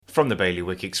From the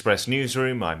Bailiwick Express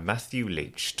newsroom, I'm Matthew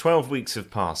Leach. 12 weeks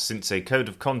have passed since a Code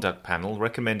of Conduct panel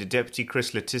recommended Deputy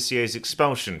Chris Le Tissier's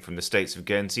expulsion from the States of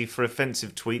Guernsey for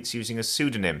offensive tweets using a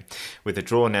pseudonym. With a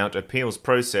drawn-out appeals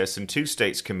process and two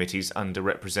States committees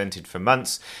underrepresented for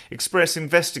months, Express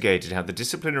investigated how the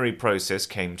disciplinary process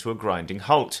came to a grinding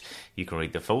halt. You can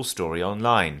read the full story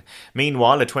online.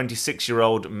 Meanwhile, a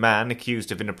 26-year-old man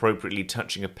accused of inappropriately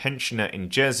touching a pensioner in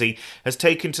Jersey has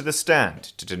taken to the stand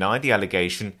to deny the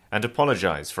allegation and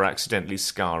apologise for accidentally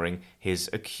scarring his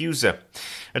accuser.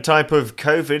 A type of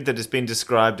COVID that has been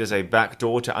described as a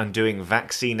backdoor to undoing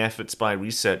vaccine efforts by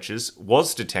researchers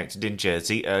was detected in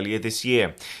Jersey earlier this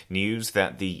year. News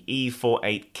that the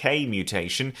E48K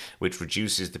mutation, which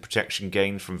reduces the protection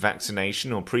gained from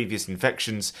vaccination or previous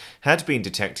infections, had been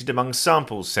detected among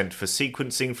samples sent for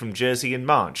sequencing from Jersey in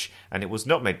March, and it was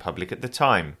not made public at the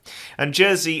time. And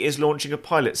Jersey is launching a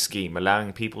pilot scheme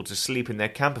allowing people to sleep in their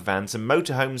campervans and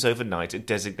motorhomes overnight at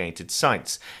designated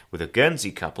sites, with a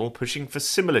Guernsey couple pushing for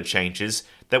similar changes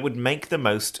that would make the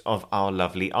most of our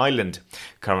lovely island.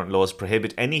 Current laws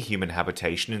prohibit any human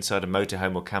habitation inside a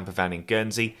motorhome or campervan in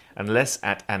Guernsey unless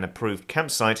at an approved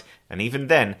campsite, and even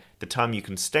then, the time you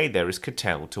can stay there is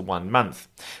curtailed to 1 month.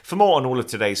 For more on all of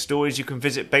today's stories, you can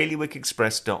visit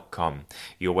bailiwickexpress.com.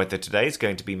 Your weather today is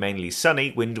going to be mainly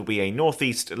sunny, wind will be a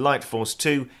northeast light force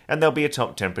 2, and there'll be a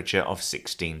top temperature of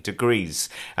 16 degrees.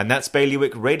 And that's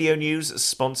Bailiwick Radio News,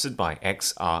 sponsored by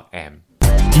XRM.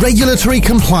 Regulatory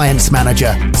Compliance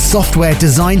Manager. Software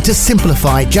designed to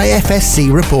simplify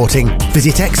JFSC reporting.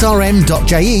 Visit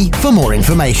xrm.je for more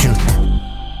information.